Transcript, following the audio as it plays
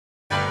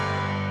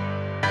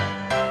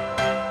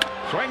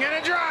Swing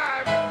and a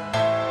drive.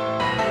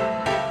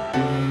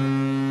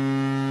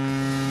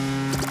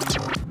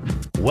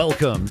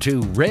 Welcome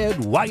to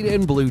Red, White,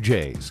 and Blue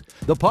Jays,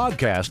 the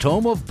podcast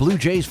home of Blue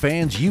Jays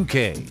Fans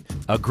UK,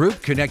 a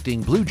group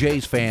connecting Blue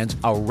Jays fans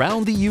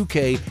around the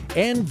UK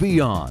and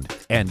beyond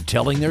and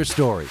telling their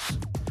stories.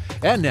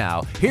 And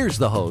now, here's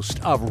the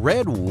host of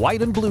Red,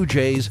 White, and Blue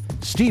Jays,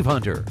 Steve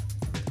Hunter.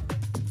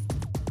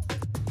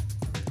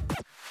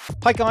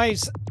 Hi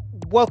guys,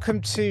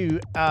 welcome to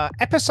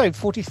episode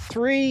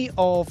 43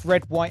 of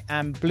Red, White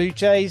and Blue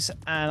Jays,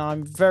 and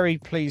I'm very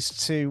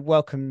pleased to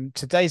welcome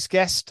today's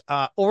guest.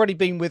 Already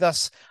been with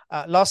us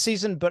last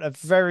season, but a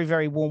very,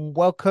 very warm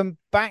welcome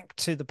back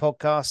to the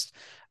podcast.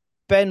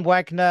 Ben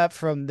Wagner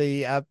from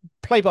the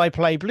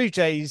play-by-play Blue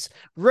Jays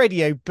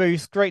radio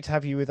booth. Great to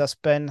have you with us,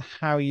 Ben.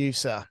 How are you,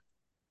 sir?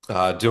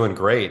 Doing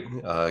great.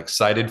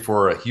 Excited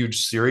for a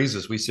huge series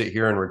as we sit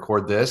here and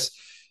record this.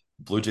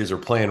 Blue Jays are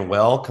playing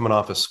well, coming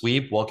off a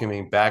sweep,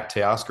 welcoming back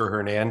Teoscar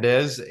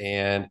Hernandez,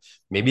 and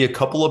maybe a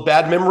couple of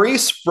bad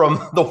memories from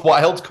the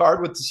wild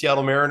card with the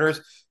Seattle Mariners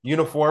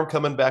uniform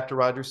coming back to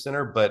Rogers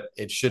Center, but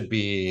it should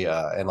be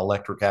an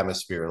electric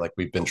atmosphere like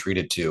we've been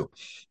treated to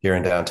here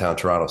in downtown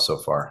Toronto so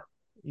far.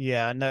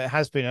 Yeah, no, it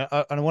has been.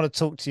 And I want to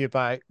talk to you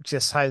about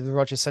just how the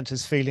Rogers Centre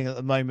is feeling at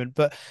the moment.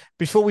 But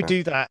before we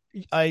do that,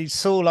 I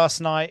saw last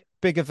night,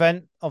 big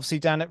event, obviously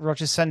down at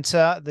Rogers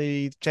Centre,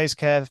 the Jays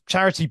Care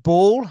charity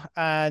ball.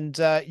 And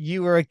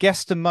you were a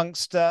guest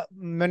amongst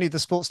many of the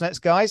Sportsnet's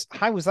guys.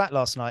 How was that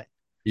last night?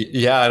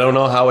 Yeah, I don't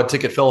know how a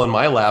ticket fell in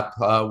my lap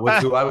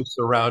with who I was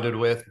surrounded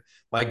with.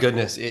 My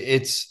goodness,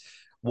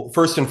 well,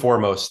 first and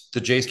foremost, the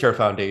Jays Care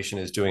Foundation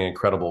is doing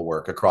incredible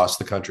work across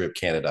the country of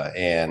Canada,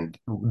 and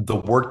the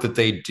work that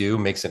they do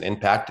makes an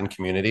impact in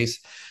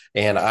communities.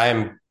 And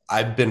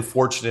I've been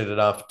fortunate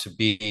enough to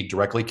be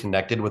directly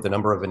connected with a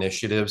number of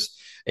initiatives.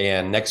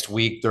 And next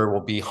week, there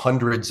will be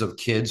hundreds of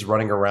kids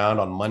running around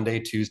on Monday,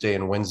 Tuesday,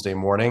 and Wednesday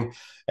morning.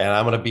 And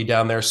I'm going to be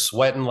down there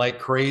sweating like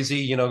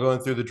crazy, going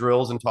through the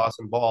drills and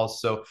tossing balls.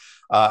 So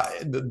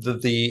again,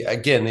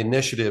 the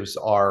initiatives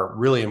are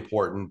really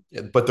important,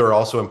 but they're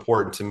also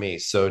important to me.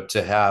 So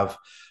to have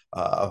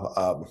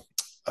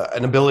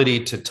an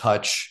ability to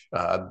touch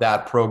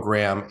that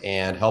program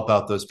and help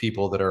out those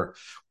people that are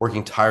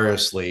working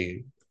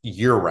tirelessly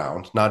year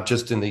round, not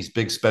just in these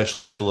big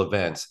special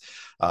events.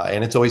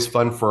 And it's always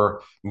fun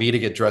for me to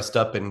get dressed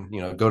up and,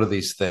 go to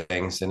these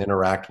things and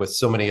interact with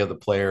so many of the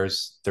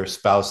players, their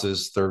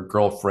spouses, their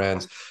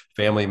girlfriends,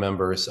 family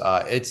members.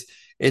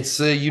 It's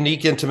a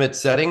unique, intimate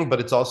setting, but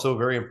it's also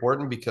very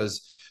important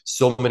because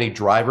so many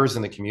drivers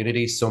in the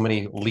community, so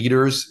many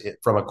leaders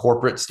from a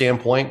corporate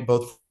standpoint,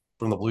 both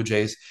from the Blue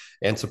Jays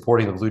and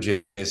supporting the Blue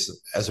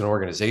Jays as an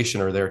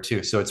organization are there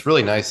too. So it's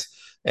really nice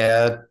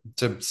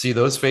to see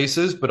those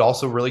faces, but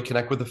also really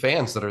connect with the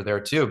fans that are there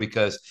too,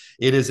 because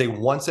it is a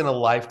once in a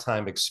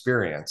lifetime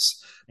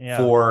experience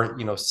for,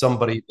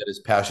 somebody that is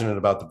passionate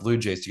about the Blue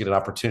Jays to get an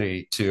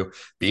opportunity to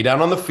be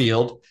down on the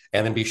field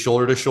and then be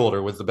shoulder to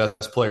shoulder with the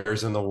best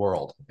players in the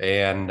world.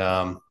 And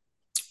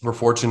we're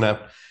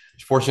fortunate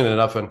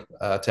enough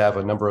to have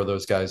a number of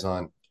those guys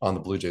on the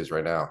Blue Jays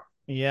right now.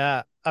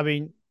 Yeah. I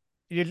mean,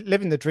 you're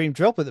living the dream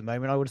job at the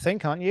moment, I would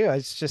think, aren't you?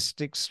 It's just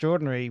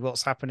extraordinary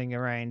what's happening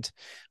around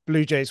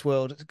Blue Jays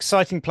world.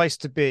 Exciting place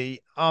to be.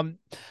 I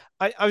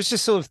was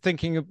just sort of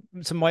thinking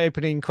to my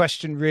opening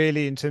question,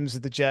 really, in terms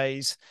of the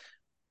Jays.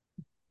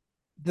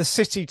 The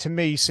city, to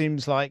me,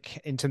 seems like,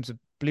 in terms of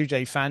Blue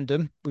Jay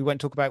fandom, we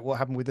won't talk about what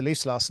happened with the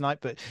Leafs last night,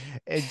 but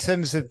in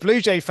terms of Blue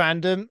Jay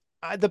fandom,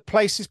 the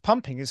place is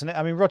pumping, isn't it?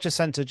 I mean, Rogers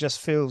Centre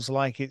just feels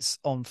like it's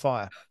on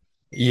fire.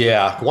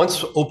 Yeah,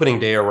 once opening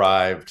day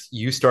arrived,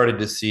 you started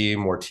to see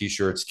more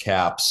t-shirts,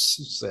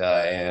 caps,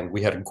 and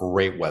we had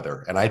great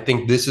weather. And I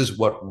think this is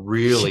what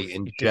really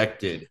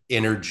injected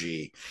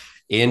energy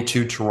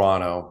into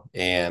Toronto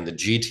and the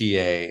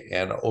GTA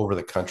and over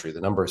the country.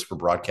 The numbers for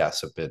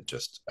broadcasts have been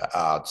just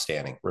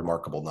outstanding,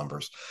 remarkable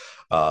numbers.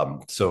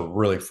 So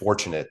really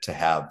fortunate to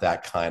have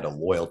that kind of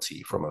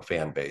loyalty from a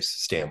fan base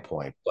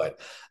standpoint.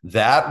 But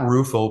that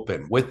roof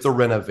open with the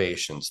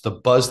renovations, the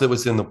buzz that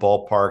was in the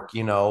ballpark,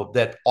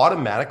 that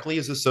automatically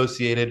is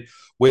associated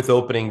with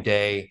opening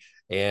day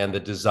and the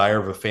desire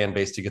of a fan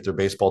base to get their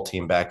baseball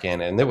team back in.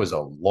 And there was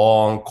a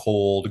long,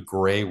 cold,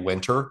 gray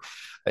winter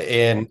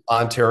in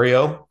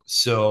Ontario.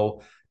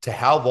 So to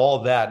have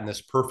all that in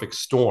this perfect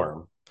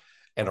storm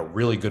and a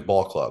really good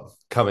ball club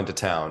come into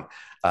town,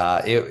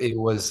 it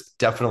was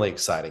definitely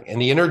exciting.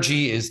 And the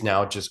energy is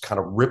now just kind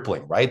of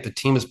rippling, right? The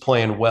team is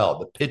playing well.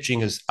 The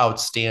pitching is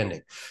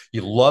outstanding.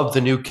 You love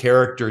the new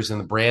characters and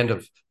the brand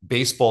of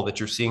baseball that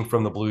you're seeing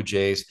from the Blue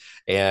Jays,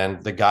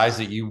 and the guys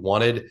that you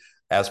wanted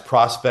as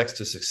prospects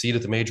to succeed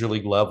at the major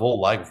league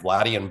level, like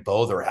Vladdy and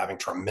Bo, they're having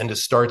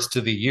tremendous starts to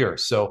the year.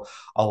 So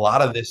a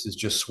lot of this is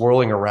just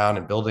swirling around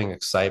and building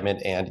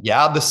excitement. And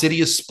yeah, the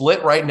city is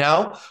split right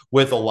now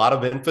with a lot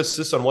of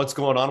emphasis on what's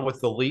going on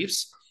with the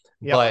Leafs.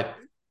 Yep.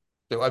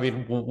 But I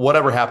mean,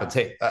 whatever happens,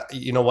 hey,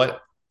 you know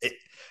what?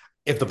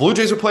 If the Blue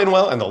Jays are playing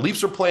well and the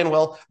Leafs are playing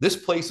well, this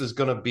place is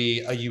going to be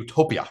a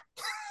utopia.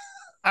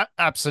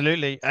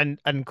 Absolutely, and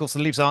of course the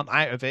Leafs aren't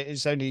out of it.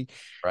 It's only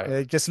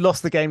Right. just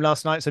lost the game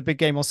last night, so big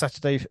game on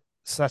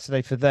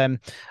Saturday for them.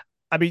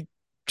 I mean,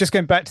 just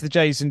going back to the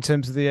Jays in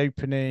terms of the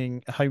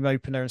opening home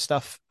opener and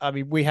stuff. I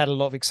mean, we had a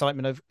lot of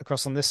excitement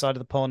across on this side of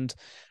the pond.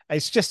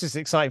 It's just as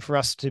exciting for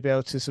us to be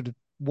able to sort of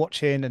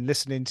watch in and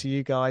listen in to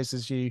you guys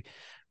as you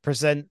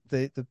present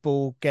the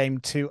ball game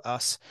to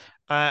us.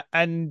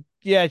 And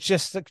yeah,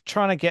 just like,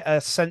 trying to get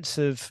a sense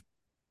of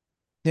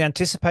the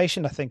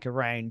anticipation, I think,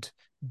 around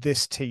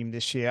this team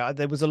this year.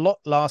 There was a lot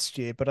last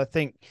year, but I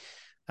think,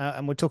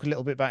 and we'll talk a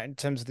little bit about in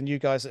terms of the new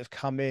guys that have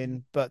come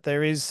in, but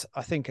there is,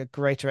 I think, a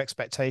greater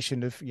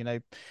expectation of,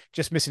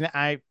 just missing it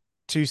out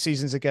 2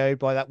 seasons ago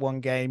by that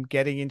one game,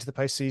 getting into the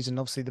postseason.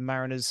 Obviously, the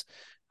Mariners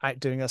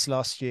outdoing us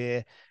last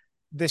year.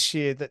 This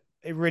year, that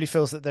it really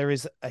feels that there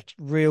is a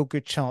real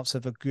good chance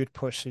of a good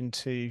push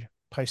into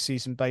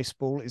postseason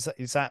baseball.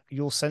 Is that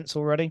your sense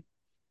already?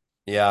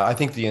 Yeah, I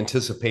think the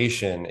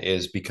anticipation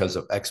is because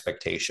of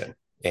expectation.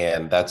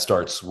 And that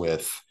starts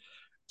with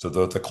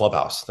the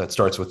clubhouse, that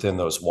starts within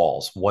those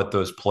walls, what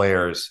those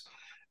players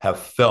have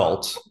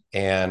felt.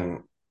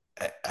 And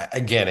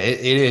again, it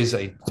is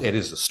a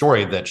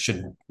story that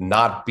should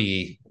not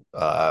be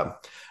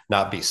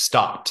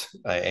stopped.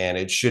 And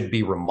it should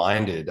be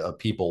reminded of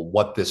people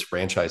what this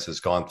franchise has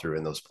gone through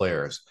and those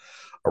players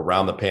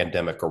around the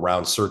pandemic,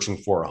 around searching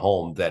for a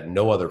home that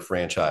no other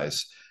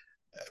franchise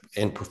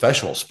in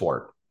professional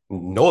sport,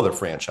 no other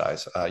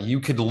franchise. You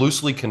could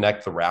loosely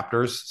connect the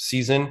Raptors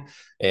season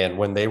and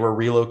when they were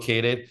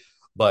relocated,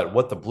 but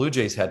what the Blue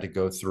Jays had to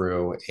go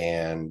through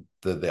and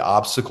the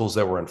obstacles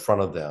that were in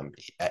front of them,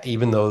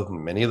 even though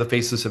many of the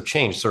faces have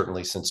changed,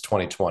 certainly since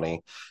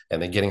 2020,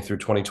 and then getting through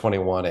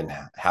 2021 and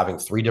having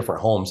three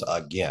different homes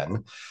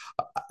again,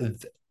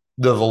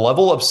 the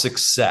level of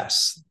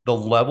success, the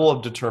level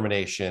of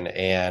determination,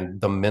 and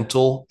the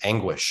mental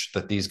anguish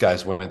that these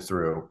guys went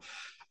through,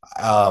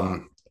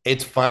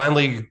 it's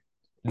finally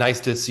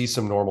nice to see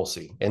some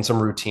normalcy and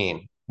some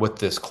routine with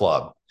this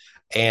club.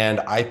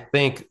 And I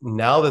think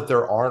now that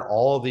there aren't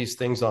all of these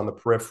things on the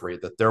periphery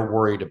that they're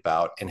worried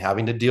about and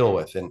having to deal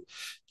with, and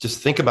just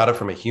think about it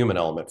from a human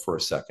element for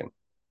a second.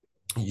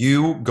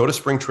 You go to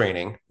spring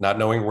training not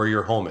knowing where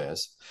your home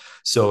is.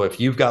 So if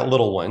you've got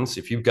little ones,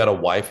 if you've got a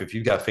wife, if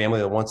you've got family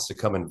that wants to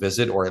come and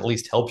visit or at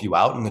least help you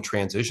out in the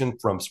transition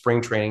from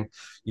spring training,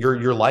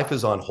 your life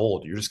is on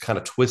hold. You're just kind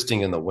of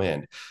twisting in the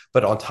wind.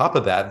 But on top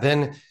of that,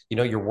 then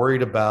you're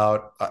worried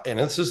about, and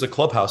this is a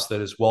clubhouse that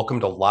has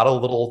welcomed a lot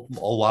of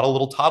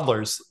little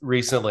toddlers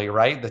recently,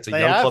 right? That's a They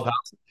young have,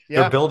 clubhouse.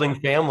 They're yeah. building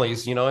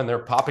families, and they're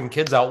popping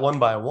kids out one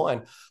by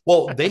one.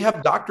 Well, they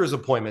have doctor's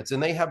appointments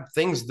and they have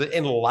things that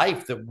in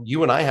life that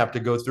you and I have to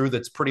go through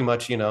that's pretty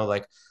much,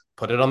 like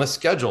put it on the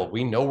schedule.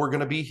 We know we're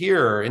going to be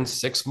here in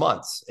 6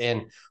 months.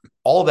 And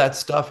all that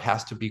stuff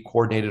has to be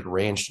coordinated,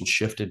 arranged, and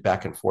shifted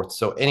back and forth.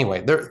 So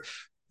anyway,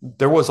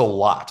 there was a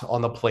lot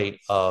on the plate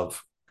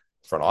of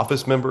front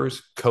office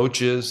members,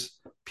 coaches,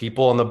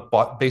 people on the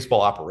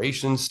baseball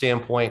operations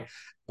standpoint,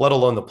 let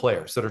alone the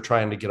players that are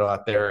trying to get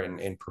out there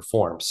and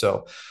perform.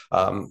 So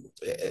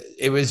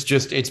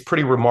it's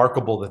pretty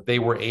remarkable that they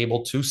were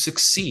able to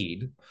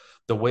succeed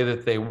the way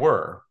that they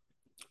were.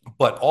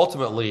 But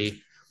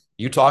ultimately,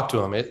 you talk to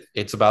them,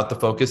 it's about the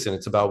focus and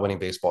it's about winning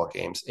baseball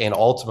games. And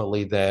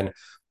ultimately, then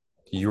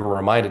you were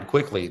reminded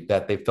quickly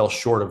that they fell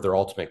short of their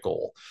ultimate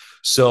goal.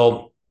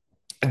 So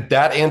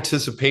that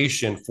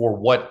anticipation for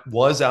what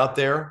was out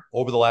there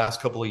over the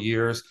last couple of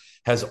years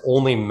has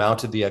only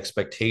mounted the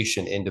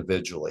expectation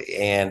individually.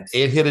 And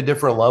it hit a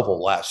different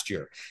level last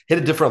year, hit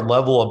a different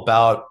level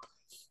about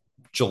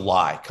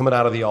July, coming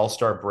out of the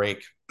All-Star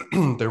break.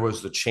 There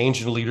was the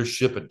change in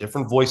leadership, a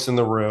different voice in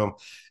the room.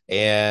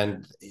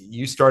 And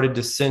you started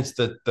to sense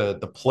that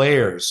the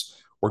players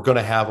were going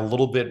to have a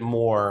little bit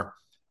more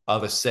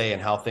of a say in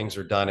how things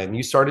are done. And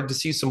you started to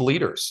see some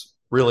leaders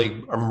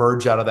really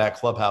emerge out of that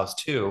clubhouse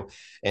too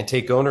and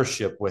take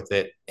ownership with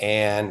it.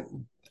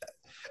 And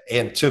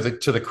to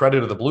the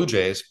credit of the Blue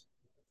Jays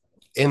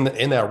in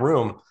that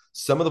room,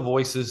 some of the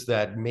voices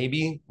that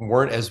maybe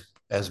weren't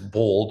as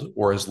bold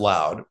or as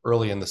loud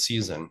early in the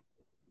season,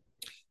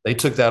 they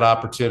took that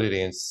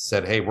opportunity and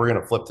said, hey, we're going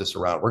to flip this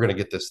around. We're going to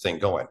get this thing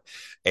going.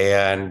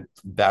 And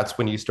that's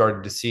when you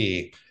started to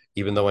see,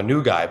 even though a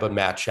new guy, but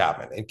Matt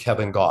Chapman and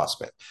Kevin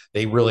Gossman,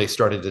 they really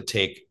started to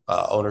take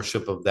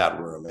ownership of that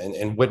room.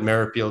 And Whit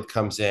Merrifield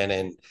comes in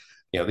and,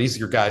 these are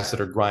your guys that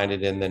are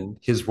grinding, and then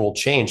his role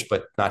changed,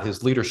 but not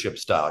his leadership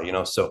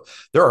style, so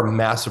there are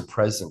massive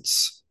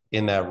presence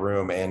in that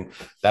room. And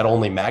that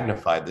only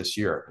magnified this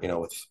year,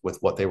 with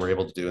what they were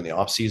able to do in the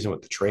offseason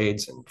with the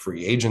trades and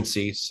free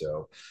agency.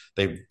 So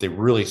they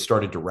really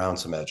started to round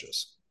some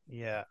edges.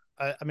 Yeah.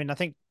 I mean, I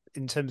think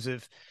in terms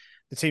of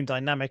the team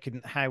dynamic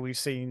and how we've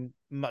seen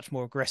much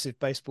more aggressive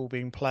baseball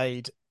being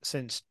played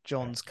since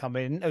John's come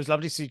in. It was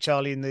lovely to see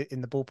Charlie in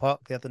the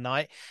ballpark the other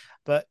night,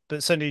 but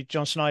certainly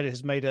John Schneider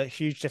has made a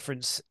huge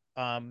difference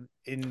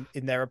in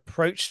their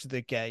approach to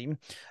the game.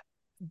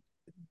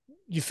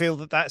 You feel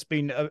that that's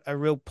been a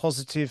real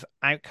positive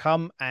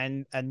outcome,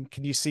 and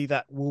can you see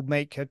that will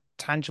make a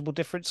tangible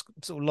difference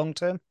sort of long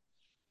term?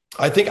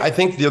 I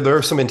think there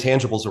are some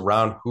intangibles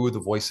around who the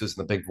voices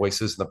and the big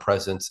voices and the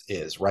presence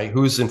is, right?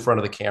 Who's in front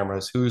of the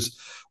cameras, who's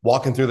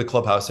walking through the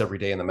clubhouse every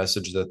day and the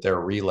message that they're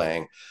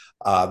relaying.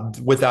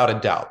 Without a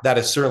doubt, that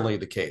is certainly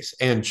the case.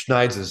 And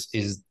Schneid's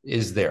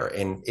is there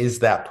and is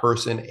that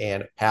person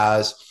and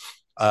has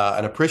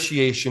an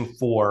appreciation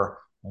for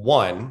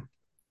one,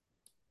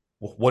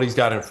 what he's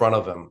got in front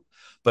of him,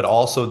 but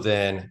also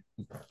then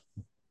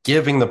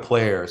giving the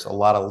players a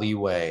lot of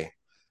leeway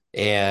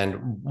and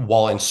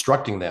while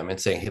instructing them and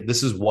saying, hey,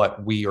 this is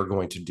what we are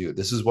going to do.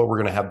 This is what we're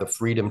going to have the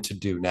freedom to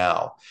do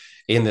now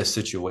in this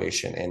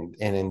situation and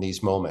in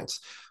these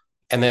moments.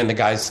 And then the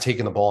guy's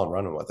taking the ball and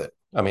running with it.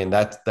 I mean,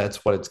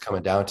 that's what it's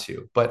coming down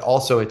to. But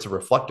also it's a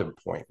reflective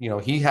point. You know,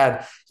 he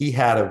had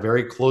a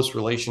very close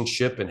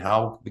relationship in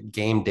how the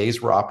game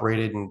days were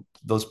operated and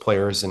those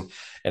players and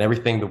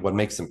everything that what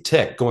makes them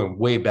tick, going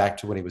way back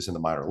to when he was in the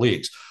minor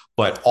leagues.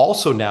 But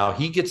also now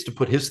he gets to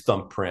put his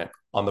thumbprint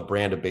on the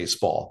brand of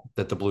baseball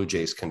that the Blue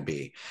Jays can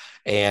be.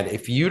 And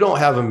if you don't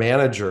have a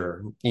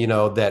manager, you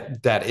know,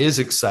 that is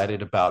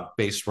excited about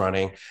base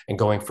running and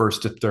going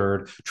first to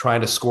third,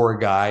 trying to score a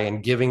guy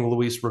and giving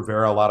Luis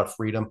Rivera a lot of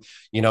freedom,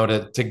 you know,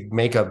 to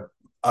make a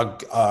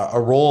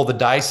roll of the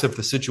dice if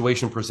the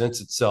situation presents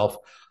itself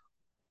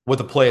with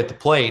a play at the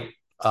plate,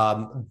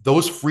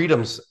 those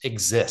freedoms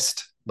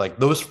exist. Like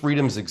those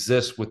freedoms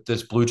exist with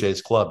this Blue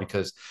Jays club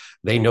because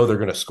they know they're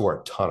going to score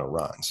a ton of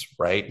runs,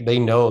 right? They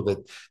know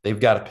that they've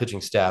got a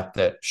pitching staff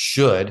that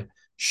should,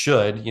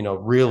 you know,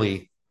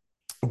 really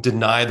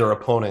deny their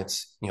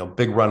opponents, you know,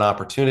 big run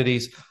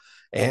opportunities.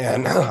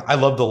 And I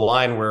love the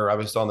line where I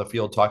was on the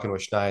field talking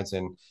with Schneids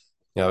and, you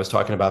know, I was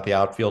talking about the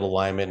outfield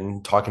alignment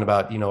and talking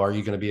about, you know, are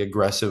you going to be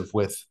aggressive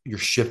with your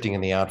shifting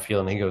in the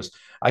outfield? And he goes,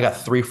 I got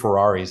 3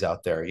 Ferraris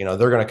out there. You know,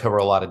 they're going to cover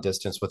a lot of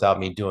distance without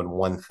me doing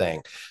one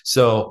thing.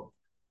 So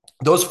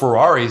those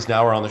Ferraris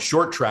now are on the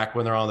short track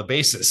when they're on the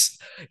bases,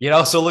 you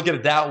know, so look at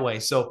it that way.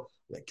 So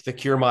the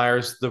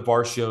Kiermaiers, the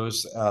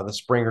Varshos, the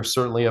Springers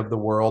certainly of the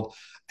world.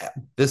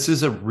 This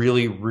is a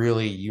really,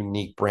 really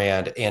unique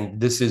brand. And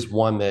this is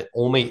one that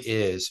only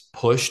is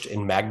pushed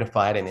and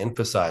magnified and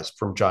emphasized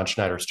from John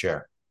Schneider's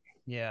chair.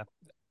 Yeah,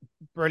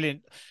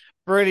 brilliant.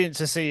 Brilliant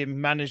to see him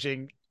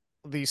managing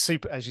these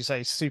as you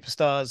say,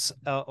 superstars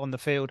on the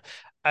field.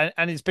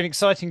 And it's been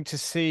exciting to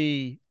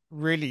see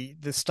really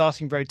the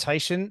starting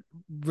rotation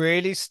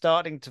really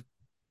starting to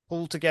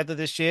pull together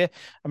this year.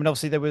 I mean,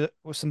 obviously there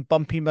were some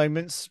bumpy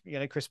moments. You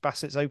know, Chris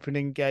Bassett's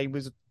opening game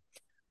was a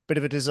bit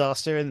of a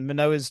disaster, and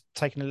Manoah's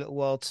taken a little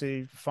while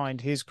to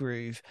find his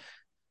groove.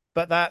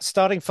 But that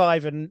starting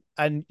five and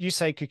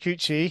Yusei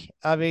Kikuchi,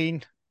 I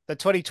mean, the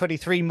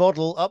 2023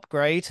 model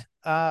upgrade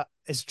has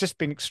just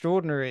been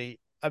extraordinary.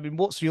 I mean,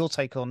 what's your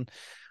take on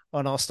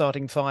our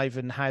starting five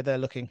and how they're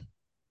looking?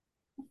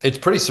 It's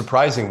pretty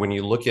surprising when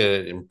you look at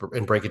it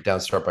and break it down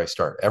start by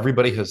start.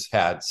 Everybody has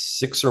had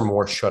 6 or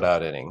more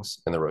shutout innings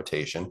in the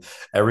rotation.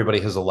 Everybody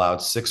has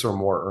allowed 6 or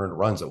more earned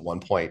runs at one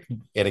point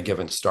in a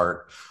given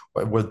start,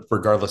 with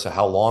regardless of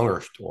how long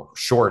or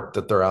short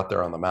that they're out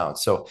there on the mound.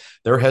 So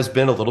there has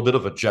been a little bit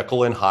of a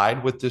Jekyll and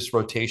Hyde with this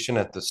rotation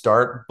at the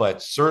start,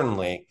 but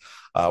certainly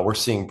we're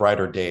seeing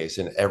brighter days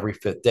in every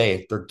fifth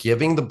day. They're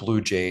giving the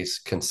Blue Jays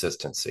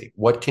consistency.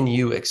 What can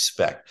you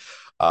expect?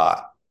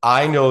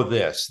 I know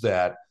this,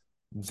 that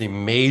the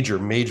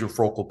major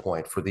focal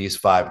point for these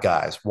 5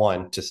 guys,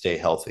 1, to stay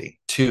healthy,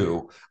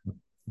 2,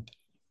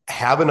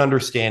 have an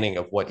understanding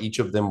of what each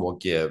of them will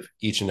give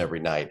each and every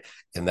night,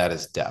 and that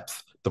is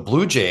depth. The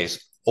Blue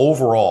Jays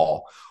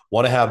overall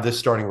want to have this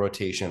starting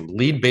rotation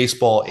lead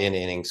baseball in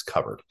innings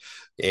covered.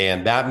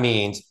 And that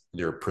means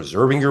you're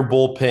preserving your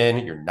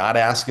bullpen. You're not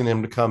asking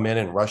them to come in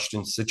and rush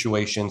in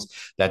situations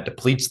that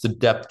depletes the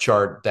depth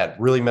chart, that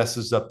really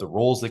messes up the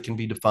roles that can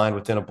be defined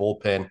within a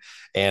bullpen.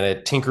 And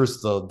it tinkers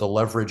the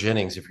leverage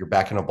innings if you're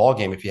back in a ball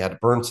game, if you had to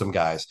burn some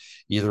guys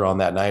either on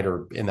that night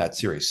or in that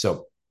series.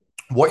 So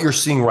what you're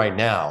seeing right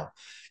now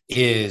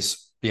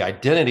is the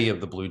identity of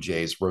the Blue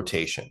Jays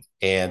rotation.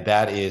 And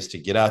that is to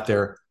get out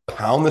there,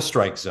 pound the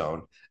strike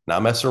zone,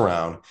 not mess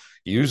around,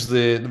 use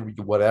the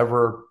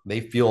whatever they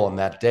feel on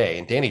that day.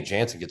 And Danny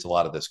Jansen gets a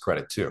lot of this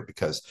credit too,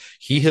 because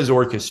he has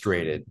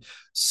orchestrated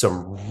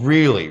some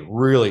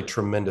really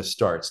tremendous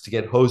starts to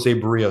get Jose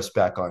Barrios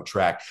back on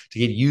track, to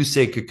get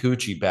Yusei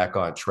Kikuchi back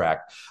on track.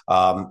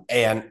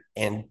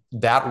 And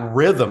that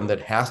rhythm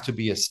that has to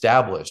be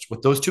established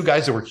with those 2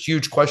 guys that were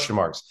huge question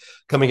marks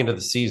coming into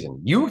the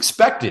season. You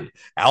expected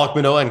Alek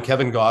Manoah and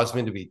Kevin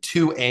Gausman to be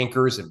 2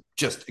 anchors and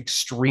just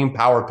extreme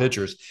power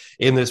pitchers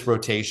in this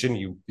rotation.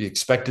 You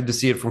expected to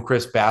see it from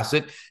Chris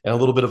Bassett in a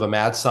little bit of a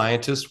mad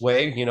scientist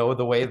way, you know,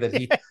 the way that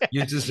he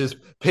uses his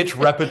pitch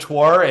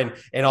repertoire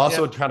and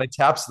also kind of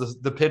taps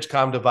the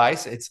PitchCom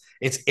device.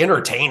 It's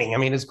entertaining. I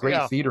mean, it's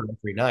great theater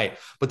every night.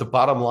 But the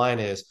bottom line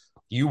is,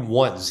 you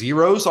want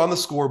zeros on the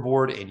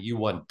scoreboard and you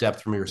want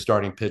depth from your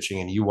starting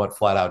pitching and you want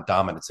flat out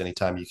dominance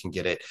anytime you can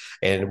get it.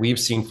 And we've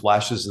seen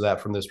flashes of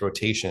that from this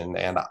rotation.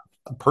 And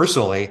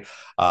personally, and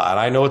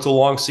I know it's a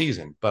long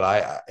season,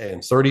 but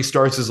and 30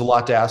 starts is a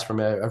lot to ask from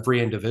every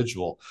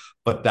individual,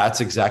 but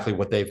that's exactly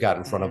what they've got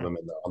in front of them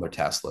on their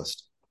task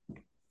list.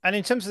 And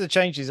in terms of the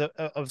changes,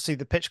 obviously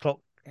the pitch clock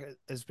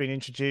has been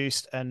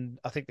introduced, and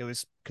I think there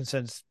was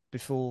concerns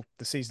before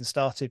the season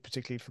started,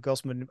 particularly for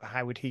Gosman.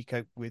 How would he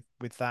cope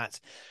with that?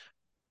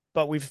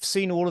 But we've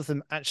seen all of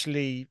them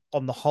actually,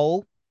 on the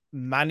whole,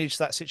 manage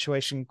that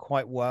situation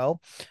quite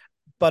well.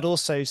 But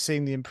also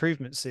seeing the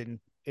improvements in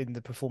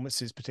the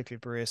performances, particularly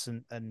of Barrios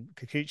and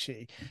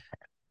Kikuchi.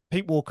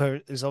 Pete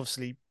Walker is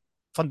obviously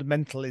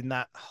fundamental in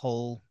that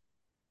whole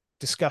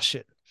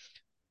discussion.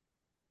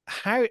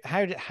 How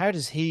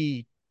does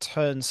he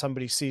turn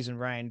somebody's season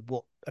around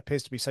what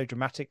appears to be so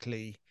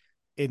dramatically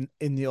in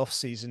the off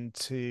season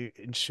to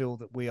ensure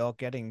that we are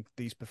getting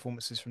these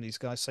performances from these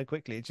guys so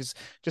quickly? It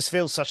just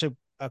feels such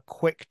a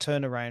quick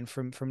turnaround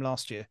from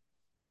last year.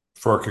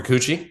 For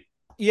Kikuchi?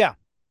 Yeah.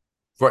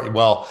 Right.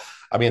 Well,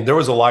 I mean, there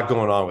was a lot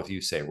going on with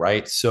Yusei,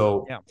 right?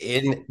 So Yeah.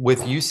 in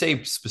with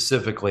Yusei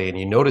specifically, and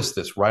you noticed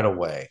this right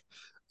away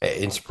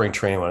in spring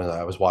training when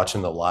I was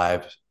watching the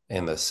live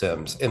in the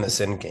Sim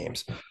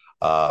games,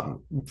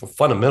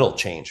 fundamental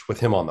change with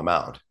him on the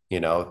mound.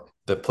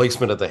 The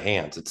placement of the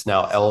hands, it's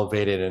now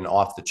elevated and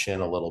off the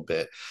chin a little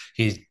bit.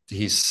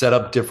 He's set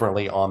up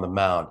differently on the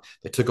mound.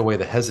 They took away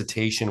the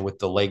hesitation with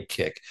the leg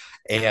kick.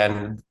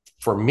 And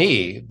for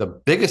me, the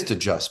biggest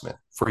adjustment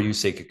for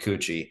Yusei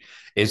Kikuchi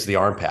is the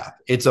arm path.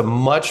 It's a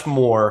much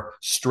more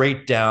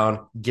straight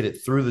down, get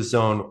it through the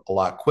zone a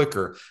lot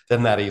quicker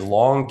than that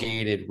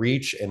elongated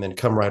reach and then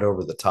come right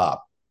over the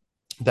top.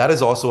 That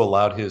has also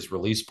allowed his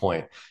release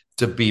point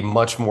to be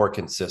much more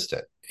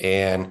consistent.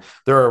 And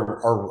there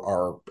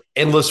are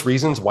endless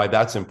reasons why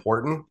that's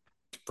important,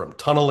 from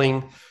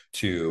tunneling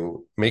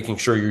to making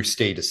sure you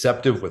stay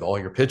deceptive with all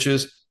your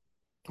pitches.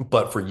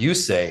 But for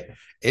Yusei,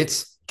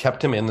 it's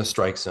kept him in the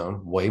strike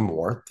zone way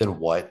more than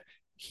what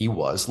he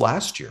was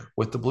last year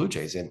with the Blue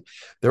Jays. And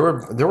there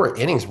were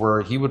innings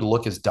where he would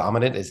look as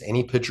dominant as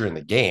any pitcher in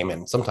the game,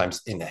 and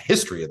sometimes in the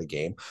history of the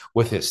game,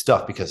 with his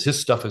stuff, because his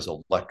stuff is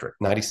electric,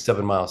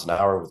 97 miles an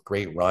hour with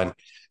great run.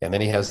 And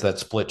then he has that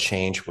split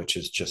change, which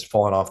is just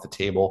falling off the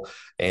table.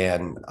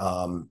 And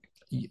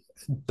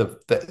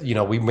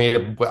we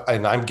made,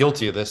 and I'm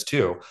guilty of this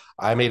too.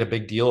 I made a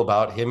big deal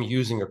about him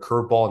using a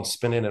curveball and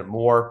spinning it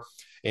more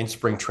in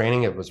spring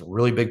training. It was a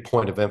really big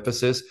point of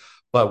emphasis.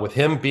 But with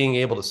him being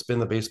able to spin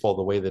the baseball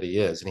the way that he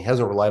is, and he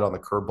hasn't relied on the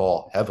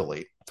curveball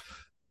heavily,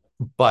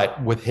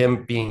 but with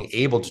him being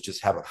able to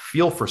just have a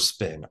feel for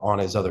spin on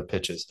his other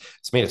pitches,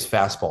 it's made his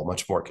fastball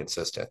much more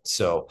consistent.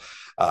 So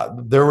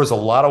there was a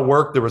lot of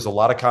work. There was a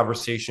lot of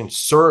conversation,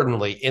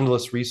 certainly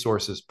endless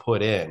resources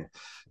put in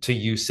to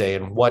Yusei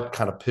and what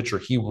kind of pitcher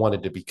he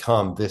wanted to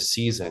become this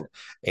season.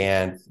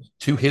 And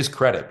to his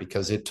credit,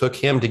 because it took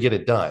him to get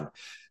it done,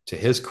 to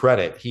his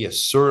credit, he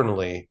has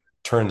certainly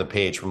turned the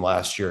page from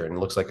last year and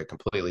looks like a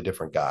completely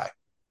different guy.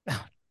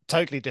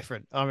 Totally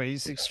different. I mean,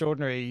 he's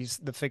extraordinary. He's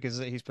the figures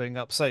that he's putting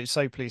up. So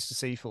pleased to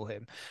see for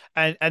him,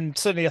 and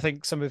certainly I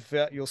think some of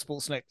your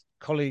Sportsnet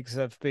colleagues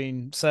have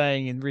been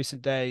saying in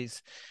recent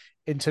days,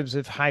 in terms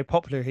of how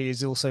popular he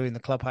is also in the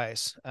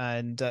clubhouse,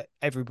 and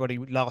everybody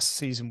last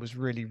season was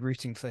really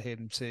rooting for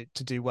him to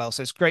do well.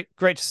 So it's great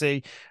to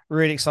see.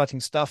 Really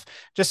exciting stuff.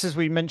 Just as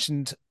we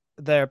mentioned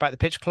there about the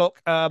pitch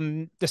clock,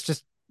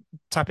 just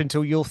tap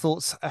into your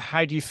thoughts.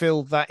 How do you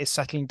feel that is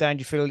settling down?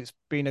 Do you feel it's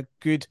been a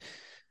good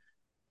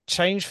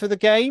change for the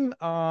game?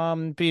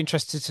 Be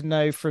interested to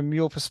know from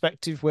your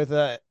perspective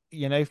whether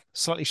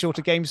slightly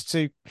shorter games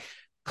to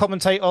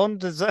commentate on,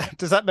 does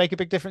that make a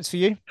big difference for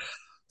you?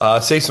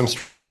 Say some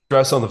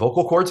stress on the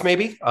vocal cords,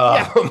 maybe.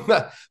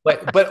 Yeah.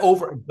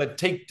 But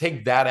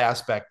take that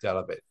aspect out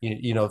of it.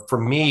 For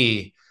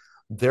me,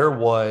 there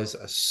was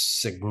a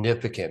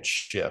significant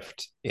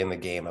shift in the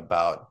game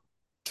about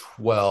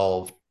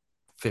 12,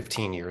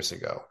 15 years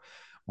ago,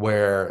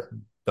 where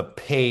the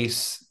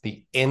pace,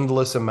 the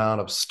endless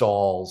amount of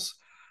stalls,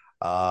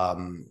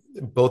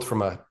 both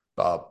from a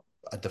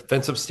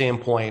defensive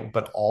standpoint,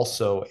 but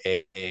also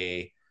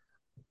a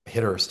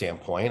hitter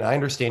standpoint. I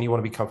understand you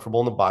want to be comfortable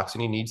in the box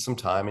and you need some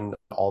time and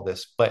all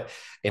this, but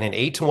in an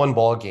 8-1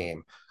 ball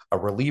game, a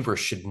reliever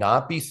should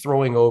not be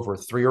throwing over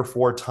 3 or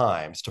 4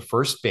 times to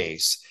first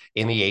base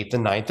in the 8th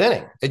and 9th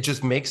inning. It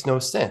just makes no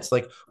sense.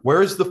 Like,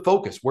 where's the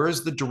focus?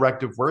 Where's the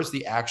directive? Where's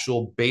the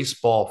actual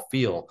baseball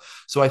feel?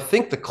 So I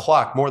think the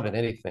clock, more than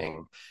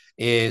anything,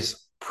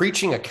 is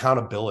preaching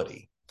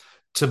accountability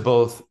to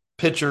both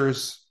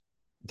pitchers,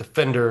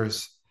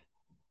 defenders,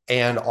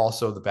 and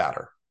also the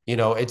batter.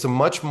 It's a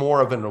much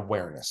more of an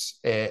awareness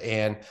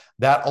and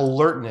that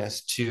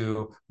alertness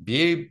to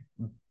be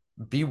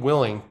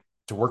willing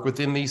to work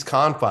within these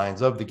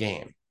confines of the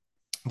game.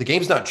 The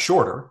game's not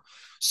shorter,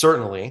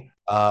 certainly.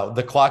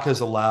 The clock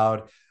has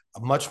allowed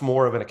much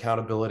more of an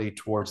accountability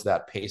towards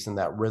that pace and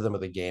that rhythm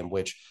of the game,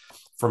 which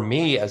for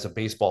me as a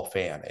baseball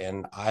fan,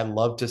 and I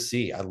love to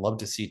see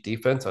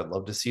defense. I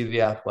love to see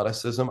the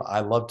athleticism. I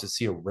love to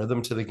see a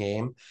rhythm to the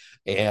game.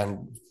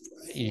 And,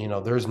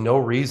 there's no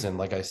reason,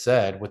 like I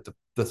said, with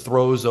the the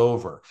throws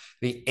over,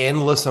 the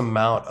endless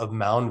amount of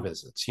mound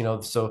visits.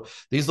 So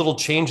these little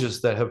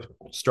changes that have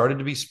started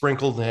to be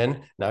sprinkled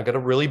in now got a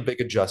really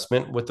big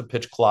adjustment with the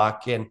pitch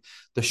clock and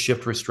the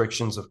shift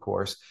restrictions, of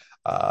course.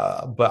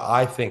 But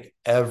I think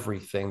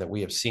everything that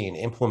we have seen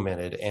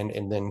implemented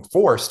and then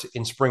forced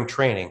in spring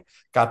training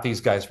got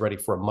these guys ready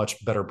for a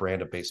much better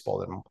brand of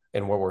baseball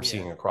than what we're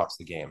seeing across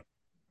the game.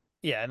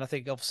 Yeah, and I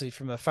think obviously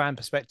from a fan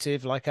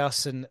perspective, like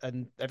us and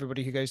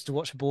everybody who goes to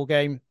watch a ball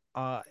game,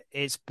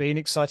 it's been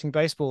exciting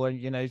baseball,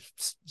 and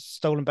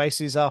stolen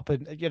bases up,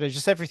 and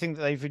just everything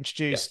that they've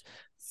introduced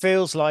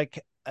feels like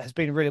has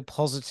been a really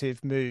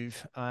positive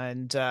move.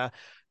 And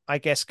I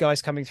guess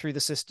guys coming through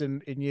the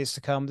system in years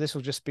to come, this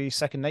will just be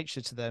second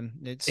nature to them.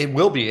 It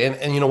will be.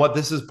 And you know what?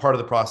 This is part of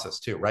the process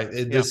too, right?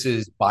 This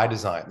is by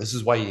design. This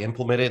is why you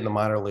implement it in the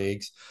minor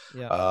leagues.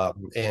 Yeah.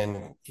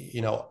 And,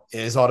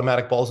 is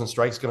automatic balls and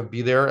strikes going to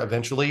be there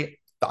eventually?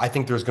 I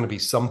think there's going to be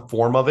some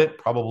form of it,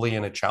 probably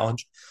in a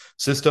challenge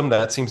system.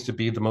 That seems to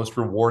be the most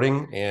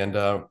rewarding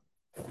and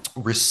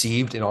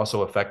received and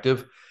also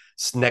effective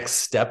next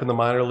step in the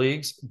minor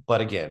leagues.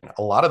 But again,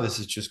 a lot of this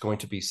is just going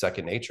to be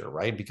second nature,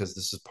 right? Because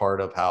this is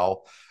part of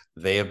how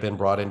they have been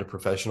brought into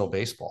professional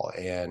baseball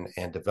and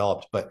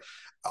developed. But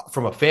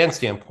from a fan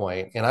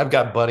standpoint, and I've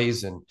got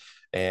buddies and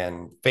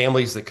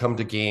families that come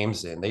to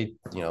games, and they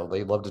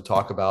love to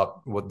talk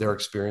about what their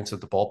experience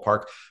at the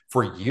ballpark.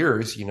 For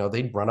years,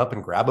 they'd run up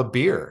and grab a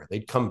beer.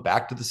 They'd come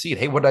back to the seat.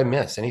 Hey, what did I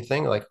miss?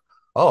 Anything? Like,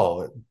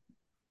 oh,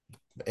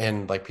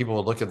 and like people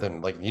would look at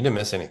them like, you didn't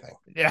miss anything.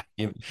 Yeah.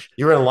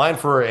 You were in line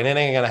for an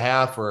inning and a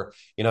half, or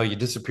you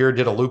disappeared,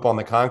 did a loop on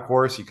the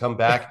concourse, you come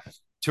back,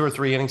 2 or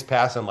 3 innings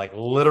pass, and like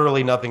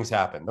literally nothing's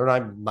happened. They're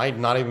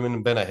not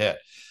even been a hit.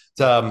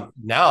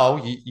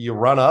 Now you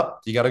run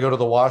up, you got to go to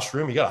the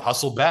washroom, you got to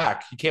hustle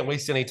back. You can't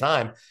waste any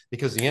time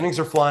because the innings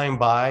are flying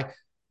by,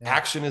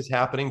 action is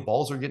happening,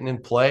 balls are getting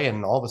in play,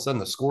 and all of a sudden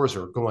the scores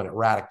are going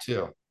erratic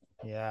too.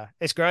 Yeah,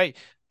 it's great.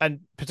 And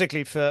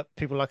particularly for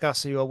people like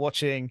us who are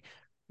watching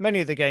many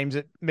of the games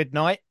at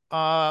midnight,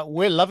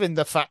 we're loving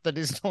the fact that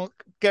it's not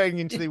going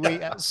into the wee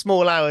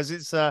small hours.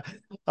 It's a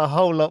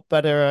whole lot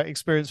better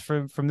experience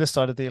from this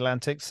side of the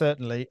Atlantic,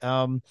 certainly.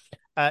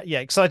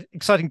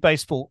 Exciting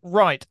baseball.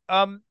 Right.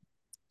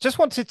 Just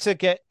wanted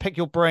to pick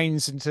your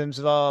brains in terms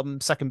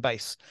of second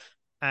base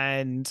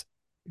and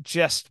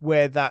just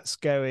where that's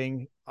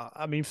going.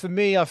 I mean, for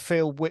me, I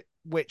feel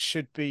which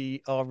should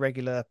be our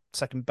regular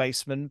second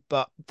baseman,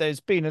 but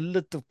there's been a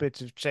little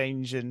bit of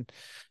change and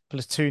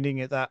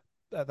platooning at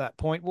that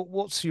point.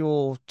 What's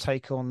your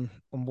take on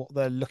what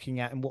they're looking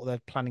at and what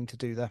they're planning to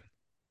do there?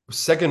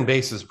 Second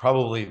base is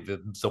probably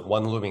the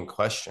one looming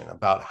question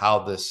about how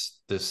this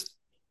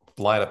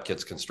lineup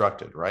gets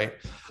constructed, right?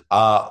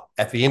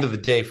 At the end of the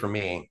day, for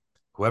me,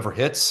 whoever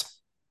hits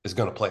is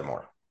going to play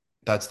more.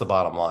 That's the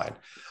bottom line.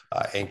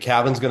 And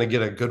Cavan's going to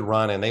get a good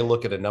run, and they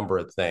look at a number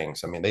of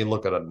things. I mean, they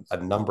look at a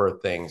number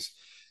of things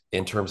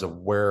in terms of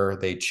where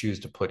they choose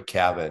to put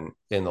Cavan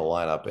in the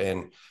lineup.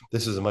 And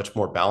this is a much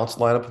more balanced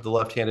lineup with the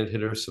left-handed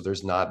hitters, so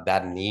there's not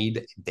that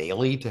need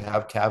daily to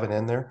have Cavan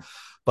in there.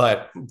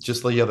 But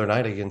just the other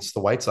night against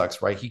the White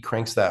Sox, right, he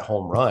cranks that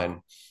home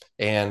run.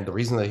 And the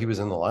reason that he was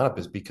in the lineup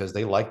is because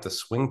they like the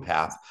swing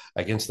path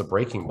against the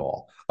breaking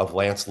ball of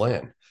Lance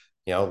Lynn.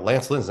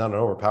 Lance Lynn's not an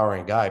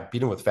overpowering guy,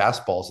 beat him with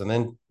fastballs. And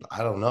then,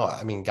 I don't know,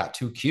 I mean, got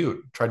too cute,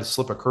 tried to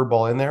slip a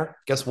curveball in there.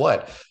 Guess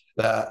what?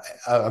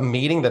 A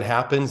meeting that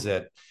happens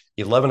at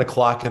 11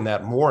 o'clock in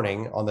that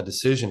morning on the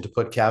decision to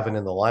put Cavan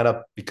in the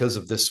lineup because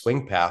of this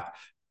swing path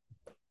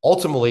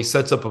ultimately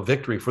sets up a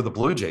victory for the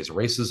Blue Jays,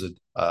 erases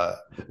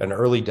an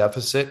early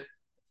deficit,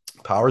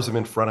 powers them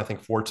in front, I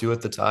think 4-2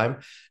 at the time,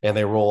 and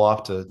they roll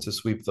off to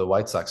sweep the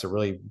White Sox. It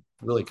really,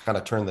 really kind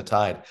of turned the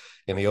tide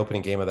in the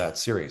opening game of that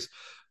series.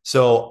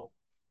 So,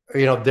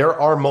 there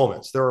are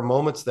moments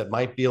that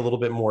might be a little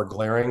bit more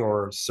glaring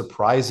or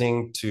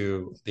surprising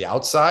to the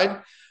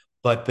outside,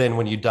 but then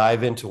when you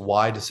dive into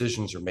why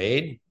decisions are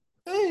made,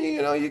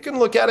 you can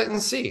look at it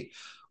and see.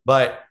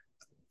 But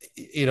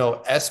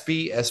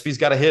SB's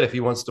got to hit if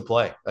he wants to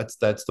play. That's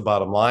the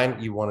bottom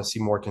line. You want to see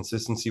more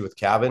consistency with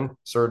Cavan.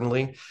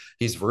 Certainly,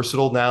 he's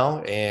versatile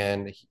now,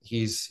 and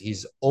he's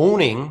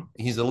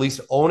at least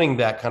owning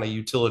that kind of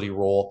utility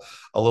role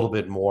a little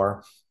bit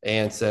more.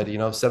 And said,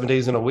 7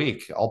 days in a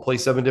week, I'll play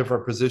 7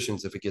 different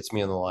positions if it gets me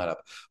in the lineup.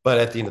 But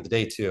at the end of the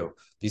day, too,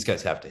 these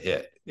guys have to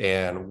hit.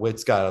 And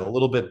Witt's got a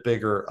little bit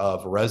bigger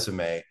of a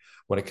resume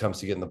when it comes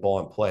to getting the ball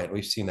in play. And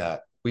we've seen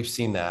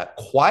that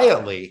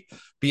quietly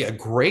be a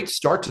great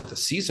start to the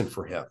season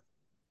for him.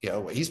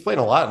 He's playing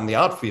a lot in the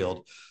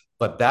outfield,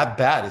 but that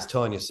bat is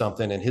telling you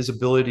something, and his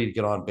ability to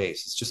get on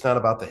base. It's just not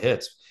about the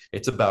hits.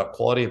 It's about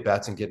quality of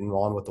bats and getting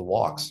on with the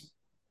walks.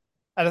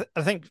 I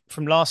think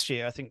from last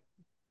year, I think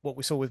what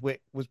we saw with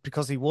Witt was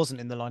because he wasn't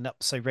in the lineup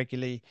so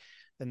regularly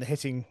and the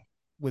hitting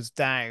was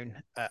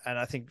down. And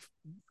I think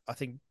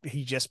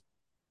he just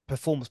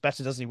performs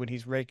better, doesn't he, when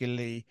he's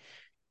regularly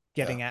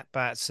getting at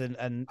bats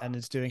and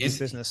is doing his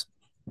business.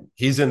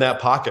 He's in that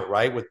pocket,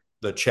 right, with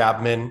the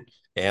Chapman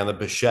and the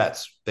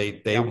Bichettes.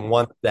 They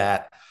want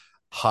that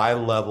high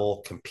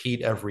level,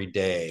 compete every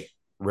day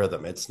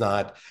rhythm. It's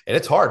not, and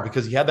it's hard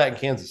because he had that in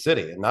Kansas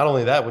City. And not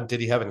only that, what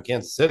did he have in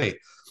Kansas City?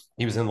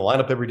 He was in the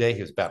lineup every day.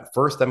 He was batting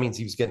first. That means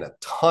he was getting a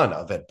ton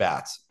of at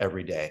bats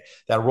every day.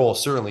 That role is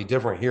certainly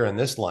different here in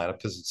this lineup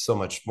because it's so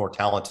much more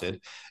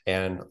talented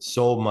and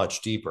so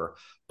much deeper.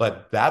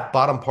 But that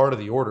bottom part of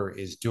the order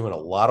is doing a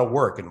lot of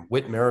work, and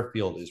Whit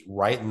Merrifield is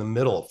right in the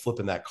middle of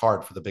flipping that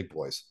card for the big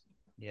boys.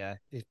 Yeah,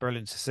 it's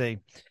brilliant to see.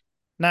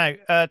 Now,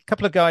 a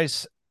couple of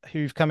guys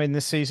who've come in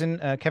this season,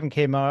 Kevin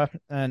Kiermaier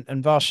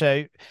and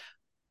Varsho,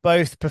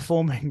 both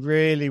performing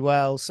really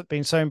well. So,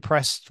 been so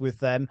impressed with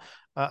them.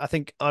 I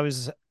think I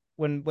was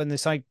when they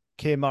signed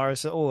Kiermaier, I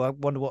said, "Oh, I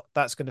wonder what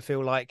that's going to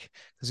feel like,"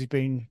 because he's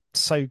been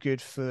so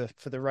good for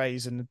the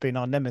Rays and been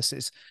our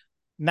nemesis.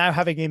 Now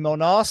having him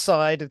on our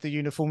side of the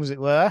uniform, as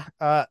it were,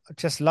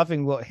 just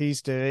loving what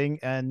he's doing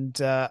and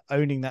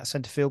owning that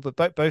centre field.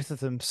 But both of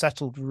them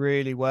settled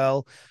really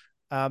well.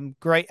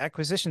 Great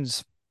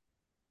acquisitions.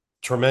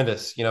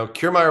 Tremendous. You know,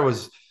 Kiermaier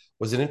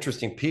was an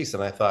interesting piece,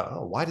 and I thought,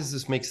 oh, why does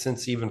this make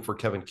sense even for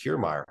Kevin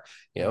Kiermaier?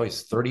 You know,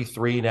 he's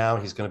 33 now.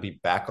 He's going to be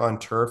back on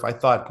turf. I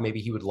thought maybe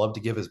he would love to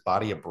give his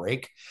body a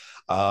break.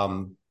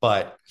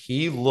 But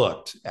he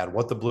looked at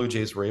what the Blue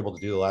Jays were able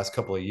to do the last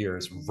couple of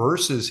years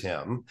versus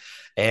him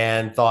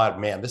and thought,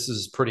 man, this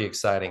is pretty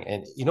exciting.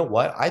 And you know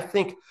what? I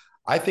think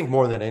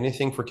more than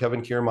anything for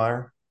Kevin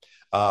Kiermaier,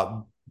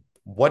 uh,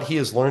 what he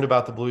has learned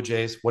about the Blue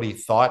Jays, what he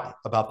thought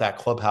about that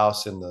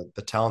clubhouse and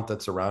the talent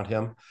that's around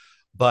him.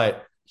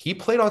 But he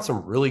played on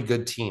some really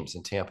good teams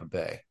in Tampa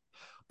Bay.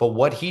 But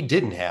what he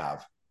didn't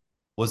have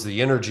was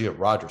the energy of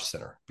Rogers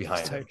Center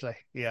behind him. Totally.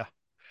 Yeah.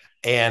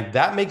 And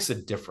that makes a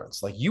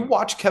difference. Like you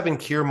watch Kevin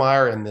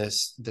Kiermaier and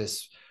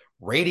this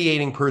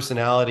radiating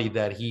personality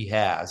that he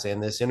has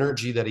and this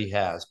energy that he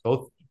has,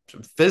 both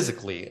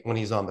physically when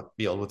he's on the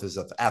field with his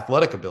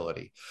athletic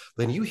ability,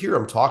 then you hear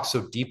him talk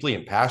so deeply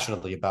and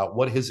passionately about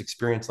what his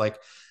experience like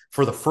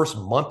for the first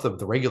month of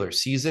the regular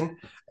season.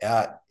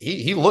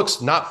 He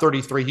looks not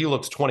 33, he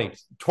looks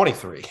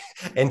 23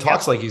 and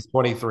talks like he's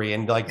 23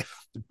 and like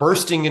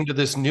bursting into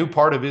this new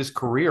part of his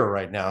career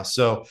right now.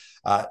 So,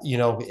 you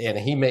know,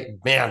 and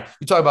man,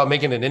 you talk about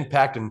making an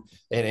impact and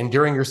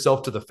endearing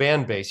yourself to the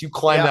fan base. You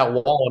climb that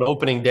wall on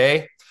opening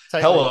day.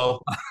 Totally.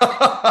 Hello.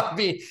 I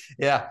mean,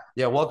 yeah.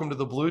 Welcome to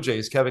the Blue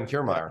Jays, Kevin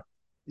Kiermaier.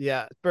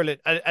 Yeah,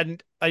 brilliant.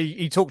 And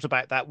he talked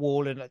about that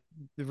wall and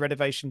the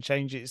renovation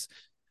changes.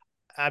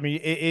 I mean,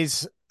 it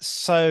is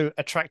so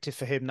attractive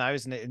for him now,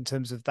 isn't it? In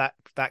terms of that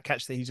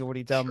catch that he's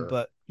already done, sure.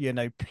 But you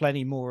know,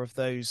 plenty more of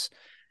those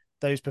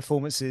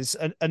performances.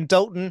 And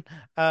Dalton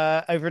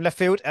over in left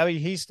field,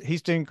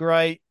 he's doing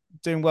great,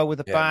 doing well with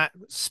the bat,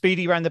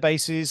 speedy around the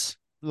bases.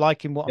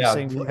 Liking what I'm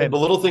seeing from him. The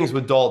little things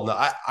with Dalton,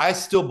 I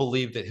still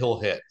believe that he'll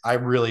hit. I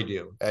really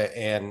do.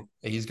 And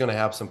he's going to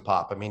have some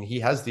pop. I mean, he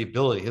has the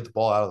ability to hit the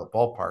ball out of the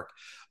ballpark.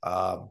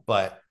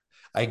 But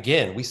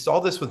again, we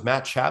saw this with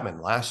Matt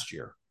Chapman last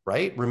year,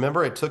 right?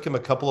 Remember, it took him a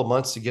couple of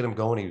months to get him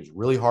going. He was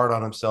really hard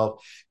on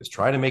himself. He was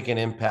trying to make an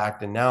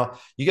impact. And now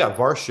you got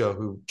Varsho,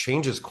 who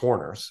changes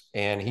corners,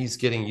 and he's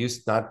getting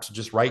used not to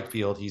just right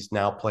field. He's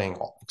now playing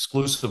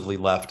exclusively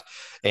left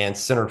and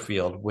center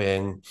field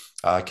when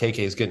KK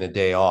is getting a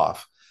day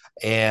off.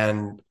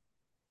 And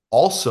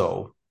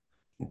also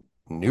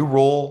new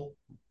role,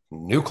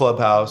 new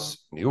clubhouse,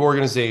 new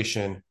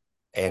organization,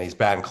 and he's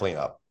batting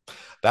cleanup.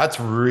 That's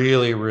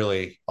really,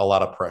 really a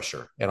lot of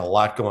pressure and a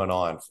lot going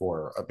on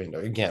for, I mean,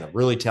 again, a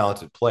really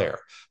talented player,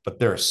 but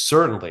there's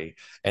certainly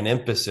an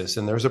emphasis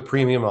and there's a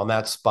premium on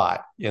that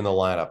spot in the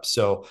lineup.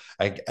 So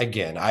I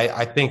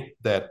think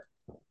that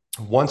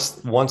once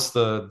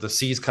the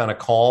seas kind of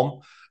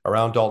calm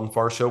around Dalton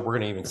Varsho, we're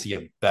going to even see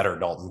a better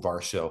Dalton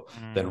Varsho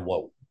than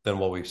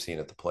what we've seen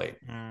at the plate.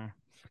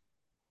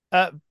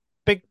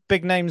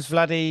 Big names,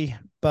 Vladdy,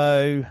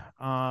 Bo.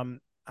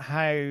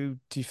 How do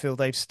you feel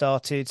they've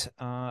started?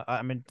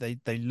 I mean, they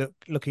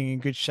looking in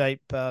good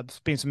shape. There's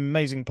been some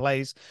amazing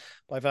plays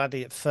by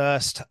Vladdy at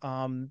first,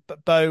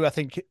 but Bo, I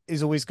think,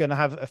 is always going to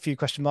have a few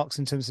question marks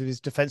in terms of his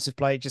defensive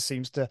play. It just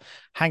seems to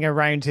hang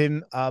around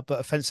him, but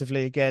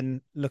offensively,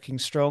 again, looking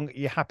strong. Are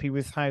you happy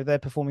with how they're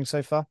performing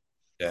so far?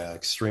 Yeah,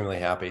 extremely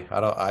happy.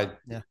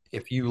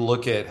 If you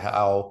look at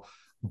how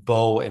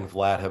Bo and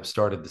Vlad have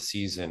started the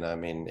season, I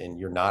mean, and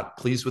you're not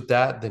pleased with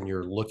that, then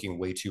you're looking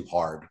way too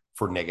hard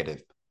for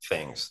negative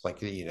things,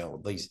 like, you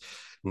know, these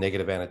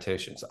negative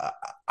annotations.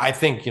 I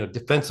think, you know,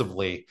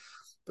 defensively,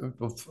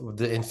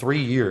 in 3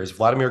 years,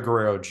 Vladimir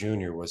Guerrero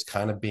Jr. was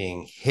kind of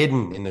being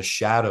hidden in the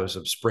shadows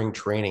of spring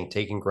training,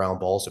 taking ground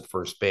balls at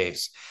first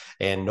base,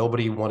 and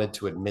nobody wanted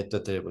to admit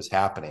that it was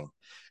happening.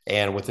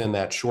 And within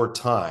that short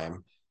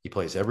time, he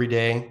plays every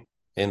day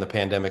in the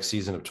pandemic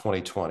season of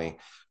 2020.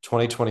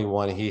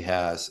 2021, he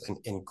has an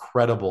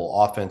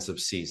incredible offensive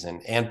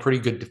season and pretty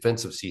good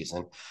defensive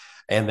season.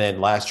 And then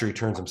last year, he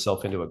turns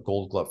himself into a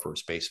Gold Glove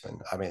first baseman.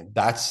 I mean,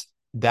 that's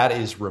that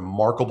is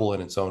remarkable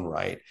in its own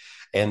right.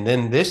 And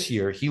then this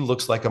year, he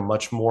looks like a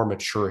much more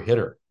mature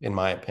hitter, in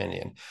my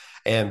opinion.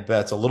 And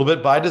that's a little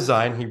bit by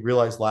design. He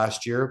realized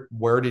last year,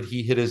 where did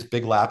he hit his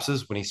big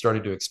lapses? When he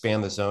started to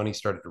expand the zone, he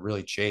started to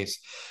really chase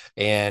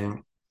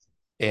and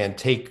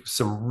take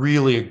some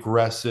really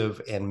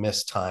aggressive and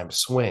mistimed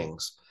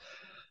swings.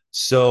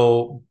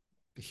 So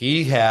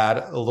he had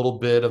a little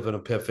bit of an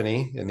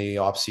epiphany in the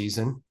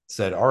offseason,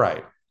 said, all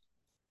right,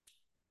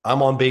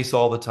 I'm on base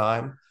all the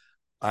time.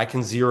 I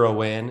can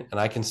zero in and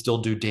I can still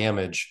do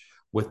damage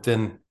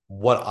within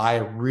what I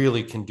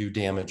really can do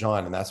damage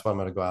on. And that's why I'm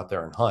going to go out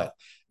there and hunt.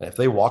 And if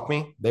they walk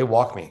me, they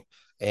walk me.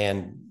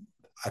 And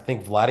I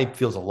think Vladdy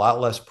feels a lot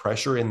less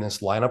pressure in this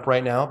lineup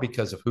right now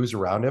because of who's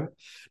around him,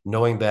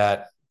 knowing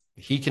that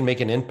he can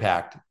make an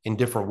impact in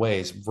different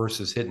ways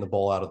versus hitting the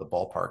ball out of the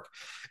ballpark.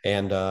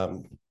 And,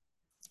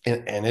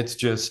 and it's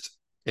just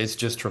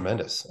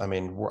tremendous. I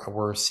mean,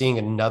 we're seeing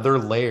another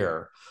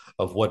layer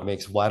of what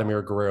makes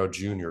Vladimir Guerrero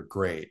Jr.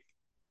 great.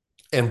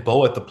 And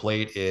Bo at the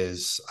plate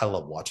is, I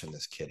love watching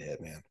this kid hit,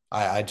 man.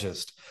 I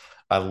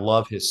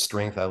love his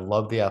strength. I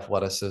love the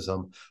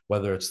athleticism,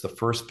 whether it's the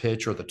first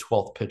pitch or the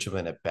 12th pitch of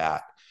an at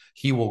bat.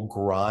 He will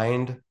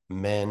grind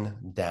men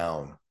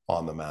down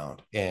on the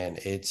mound. And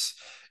it's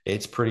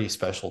pretty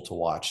special to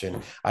watch.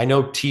 And I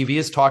know TV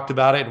has talked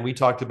about it, and we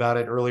talked about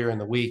it earlier in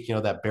the week,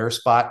 that bare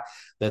spot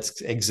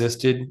that's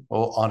existed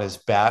on his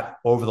bat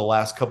over the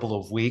last couple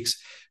of weeks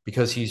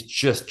because he's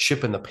just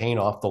chipping the paint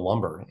off the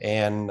lumber.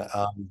 And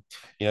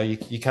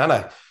you kind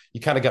of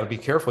got to be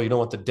careful. You don't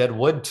want the dead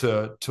wood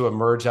to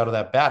emerge out of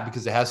that bat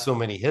because it has so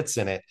many hits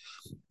in it.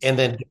 And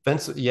then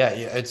defensive, yeah,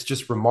 it's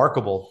just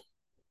remarkable.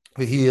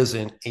 He is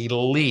an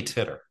elite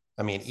hitter.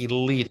 I mean,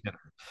 elite hitter.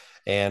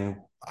 And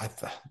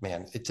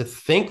man, to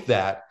think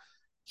that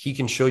he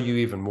can show you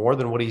even more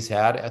than what he's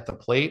had at the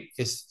plate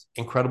is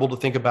incredible to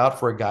think about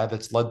for a guy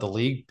that's led the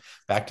league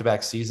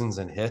back-to-back seasons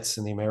and hits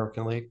in the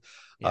American League.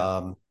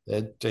 Yeah.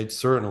 It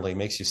certainly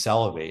makes you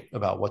salivate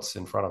about what's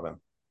in front of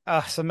him.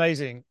 It's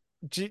amazing.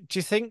 Do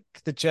you think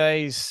the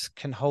Jays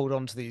can hold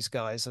on to these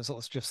guys? I was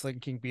sort of just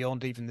thinking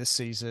beyond even this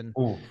season.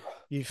 Ooh.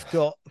 You've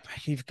got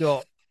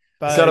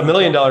It's not $1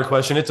 million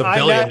question. It's $1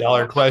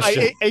 billion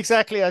question.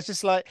 Exactly. I was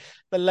just like,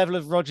 the level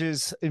of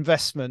Rogers'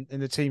 investment in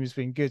the team has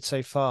been good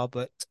so far,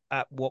 but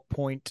at what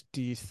point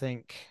do you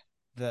think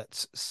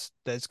that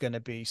there's going to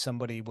be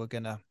somebody we're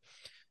going to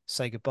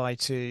say goodbye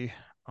to?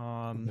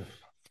 Or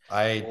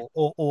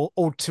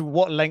to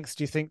what lengths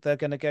do you think they're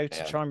going to go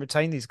to try and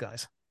retain these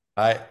guys?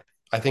 I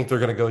think they're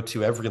going to go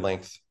to every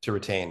length to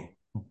retain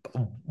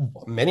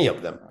many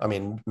of them. I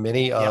mean,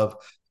 many of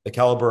the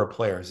caliber of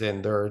players,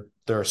 and there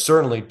are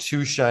certainly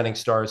two shining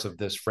stars of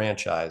this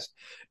franchise,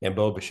 and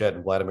Bo Bichette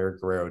and Vladimir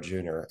Guerrero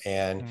Jr.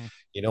 And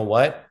you know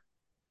what?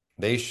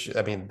 They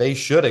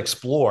should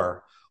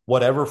explore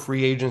whatever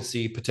free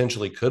agency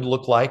potentially could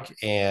look like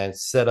and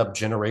set up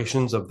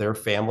generations of their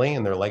family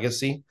and their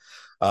legacy,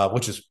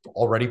 which is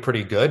already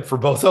pretty good for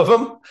both of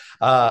them.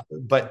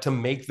 But to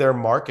make their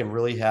mark and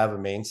really have a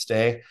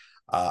mainstay,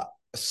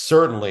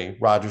 certainly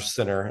Rogers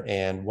Center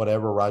and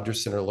whatever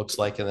Rogers Center looks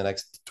like in the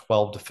next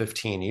 12 to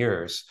 15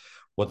 years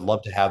would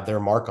love to have their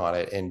mark on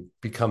it and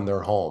become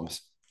their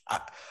homes.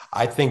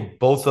 I think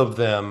both of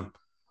them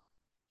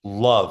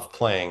love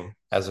playing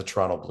as a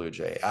Toronto Blue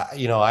Jay.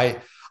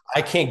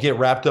 I can't get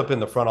wrapped up in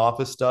the front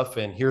office stuff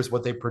and here's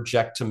what they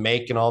project to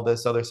make and all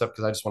this other stuff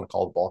because I just want to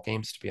call it ball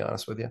games, to be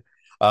honest with you.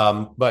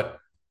 But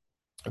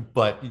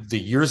the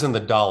years and the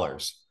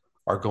dollars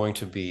are going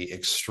to be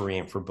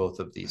extreme for both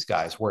of these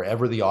guys,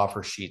 wherever the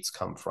offer sheets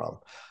come from.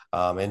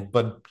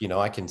 But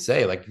I can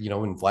say,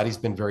 and Vladdy's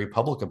been very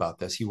public about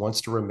this. He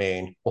wants to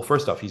remain. Well,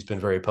 first off, he's been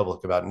very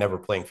public about never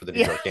playing for the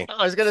New York Yankees.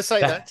 I was going to say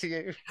that to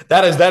you.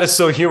 That is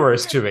so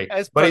humorous to me.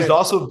 But he's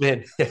also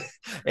been,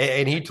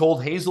 and he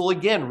told Hazel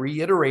again,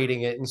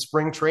 reiterating it in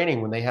spring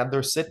training when they had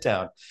their sit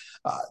down,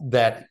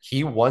 that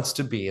he wants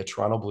to be a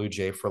Toronto Blue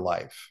Jay for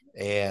life,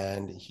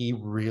 and he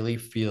really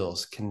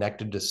feels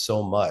connected to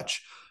so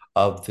much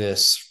of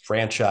this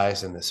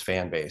franchise and this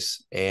fan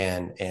base,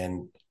 and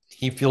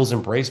he feels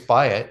embraced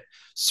by it.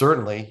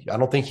 Certainly, I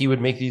don't think he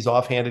would make these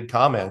offhanded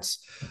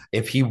comments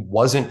if he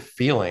wasn't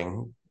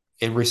feeling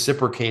it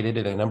reciprocated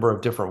in a number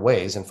of different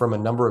ways and from a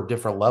number of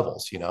different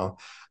levels,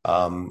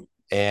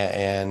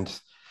 and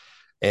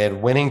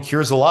winning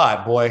cures a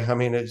lot, boy. I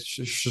mean, it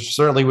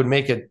certainly would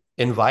make it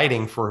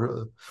inviting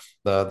for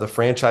the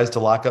franchise to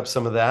lock up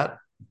some of that,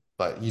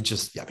 but you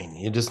just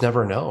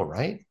never know,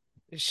 right?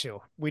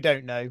 Sure, we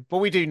don't know, but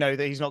we do know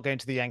that he's not going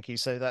to the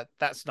Yankees, so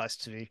that's nice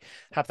to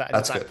have that in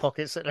the back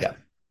pocket. So,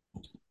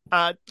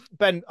 yeah.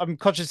 Ben, I'm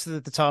conscious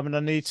of the time, and I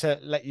need to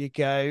let you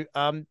go.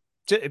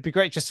 It'd be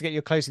great just to get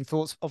your closing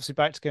thoughts. Obviously,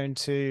 back to going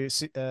to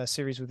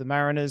series with the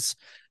Mariners.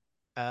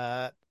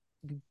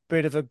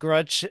 Bit of a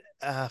grudge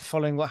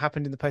following what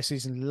happened in the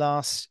postseason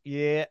last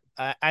year,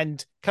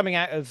 and coming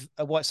out of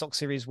a White Sox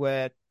series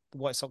where the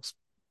White Sox,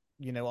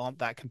 aren't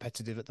that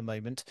competitive at the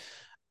moment.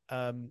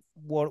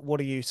 What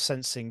are you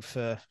sensing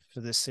for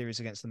this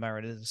series against the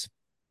Mariners?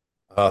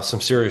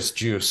 Some serious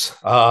juice.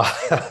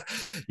 The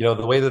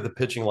way that the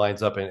pitching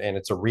lines up, and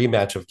it's a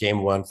rematch of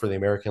game one for the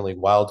American League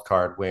wild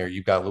card, where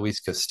you've got Luis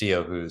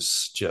Castillo,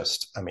 who's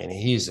just, I mean,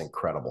 he's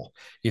incredible.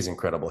 He's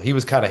incredible. He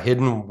was kind of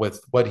hidden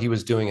with what he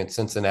was doing in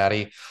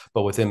Cincinnati,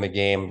 but within the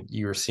game,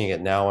 you're seeing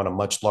it now on a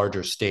much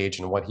larger stage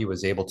and what he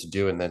was able to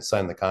do, and then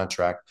sign the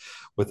contract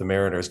with the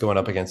Mariners, going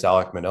up against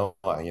Alek Manoah,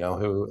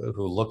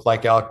 who looked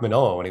like Alek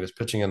Manoah when he was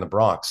pitching in the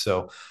Bronx.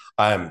 So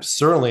I'm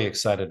certainly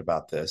excited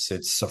about this.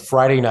 It's a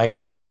Friday night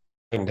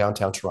in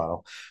downtown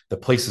Toronto. The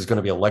place is going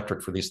to be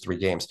electric for these three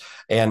games,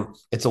 and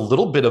it's a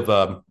little bit of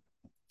a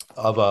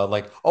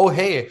like, oh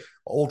hey,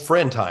 old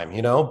friend time,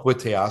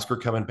 with Teoscar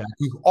coming back.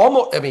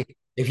 Almost, I mean,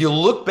 if you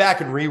look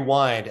back and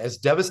rewind, as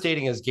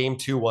devastating as Game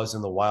 2 was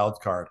in the wild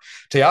card,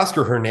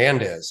 Teoscar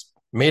Hernandez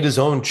made his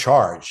own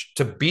charge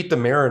to beat the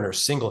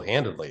Mariners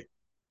single-handedly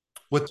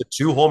with the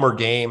 2-homer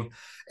game,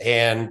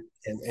 and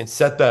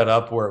set that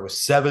up where it was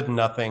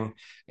 7-0.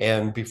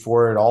 And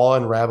before it all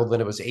unraveled, then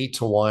it was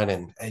 8-1.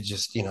 And it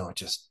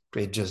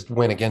just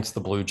went against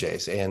the Blue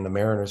Jays, and the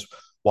Mariners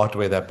walked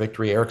away with that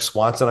victory. Eric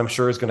Swanson, I'm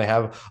sure, is going to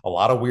have a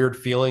lot of weird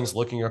feelings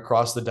looking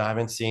across the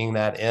diamond, seeing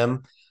that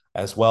M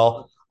as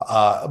well.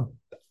 I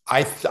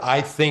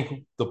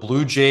think the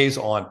Blue Jays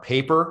on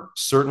paper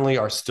certainly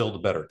are still the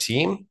better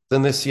team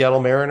than the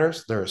Seattle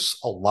Mariners. There's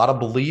a lot of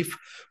belief.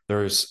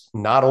 There's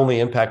not only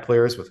impact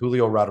players with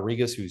Julio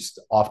Rodriguez, who's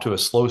off to a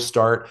slow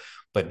start,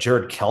 but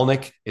Jared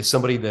Kelenic is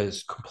somebody that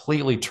has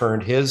completely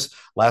turned his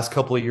last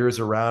couple of years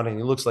around, and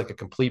he looks like a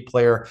complete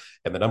player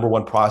and the number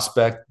one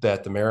prospect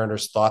that the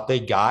Mariners thought they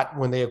got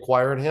when they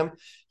acquired him.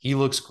 He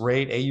looks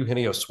great.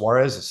 Eugenio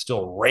Suarez is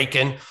still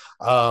raking.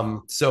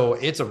 So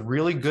it's a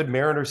really good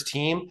Mariners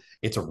team.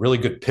 It's a really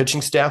good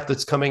pitching staff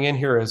that's coming in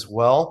here as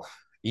well,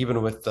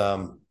 even with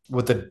the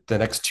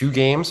next two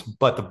games.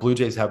 But the Blue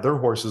Jays have their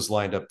horses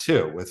lined up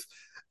too, with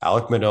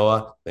Alek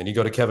Manoah, then you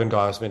go to Kevin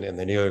Gausman, and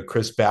then you go to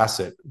Chris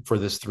Bassett for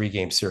this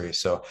 3-game series.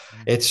 So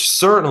it's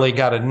certainly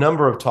got a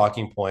number of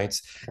talking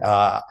points.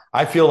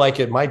 I feel like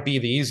it might be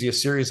the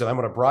easiest series that I'm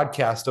going to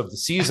broadcast of the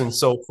season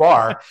so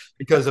far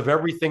because of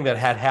everything that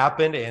had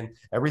happened and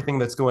everything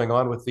that's going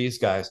on with these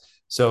guys.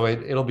 So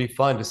it'll be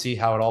fun to see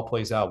how it all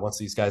plays out once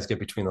these guys get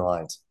between the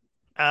lines.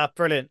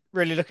 Brilliant.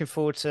 Really looking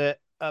forward to it.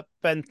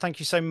 Ben, thank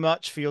you so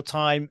much for your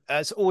time.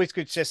 It's always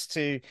good just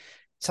to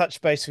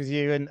touch base with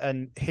you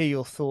and hear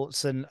your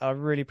thoughts, and I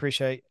really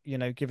appreciate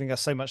giving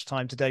us so much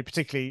time today,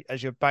 particularly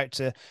as you're about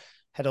to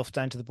head off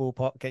down to the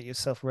ballpark, get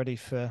yourself ready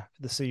for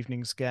this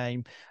evening's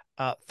game.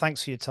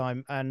 Thanks for your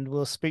time, and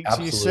we'll speak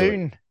to you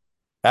soon.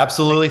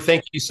 Absolutely.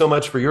 Thank you so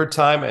much for your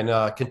time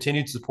and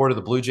continued support of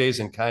the Blue Jays,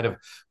 and kind of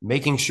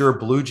making sure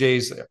Blue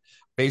Jays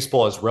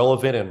baseball is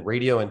relevant in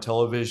radio and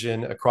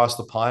television across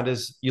the pond,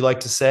 as you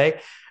like to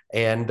say.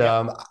 And,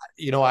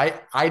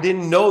 I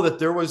didn't know that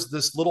there was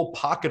this little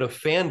pocket of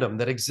fandom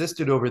that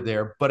existed over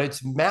there, but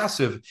it's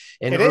massive.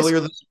 And earlier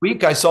this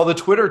week, I saw the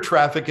Twitter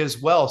traffic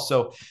as well.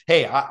 So,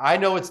 hey, I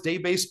know it's day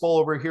baseball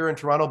over here in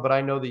Toronto, but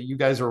I know that you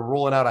guys are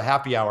rolling out a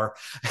happy hour,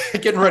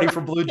 getting ready for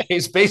Blue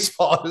Jays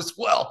baseball as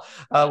well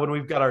when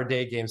we've got our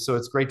day games. So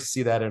it's great to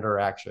see that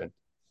interaction.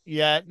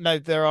 Yeah, no,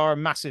 there are a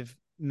massive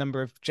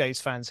number of Jays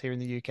fans here in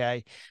the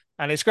UK.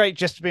 And it's great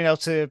just being able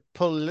to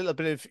pull a little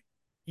bit of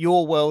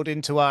your world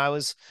into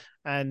ours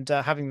and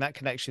having that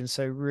connection.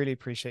 So really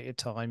appreciate your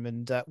time,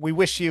 and we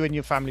wish you and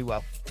your family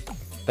well.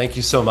 Thank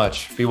you so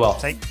much. Be well.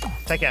 Take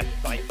care.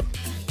 Bye.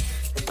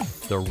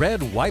 The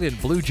Red, White, and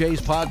Blue Jays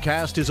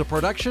podcast is a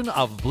production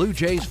of Blue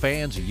Jays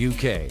Fans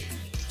UK.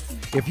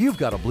 If you've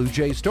got a Blue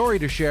Jays story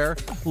to share,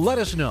 let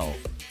us know.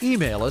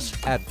 Email us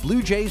at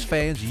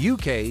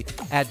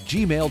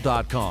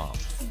bluejaysfansuk@gmail.com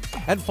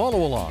and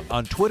follow along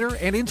on Twitter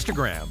and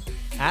Instagram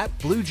at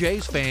Blue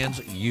Jays Fans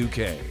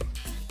UK.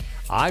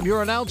 I'm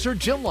your announcer,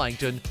 Jim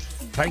Langton.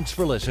 Thanks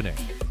for listening.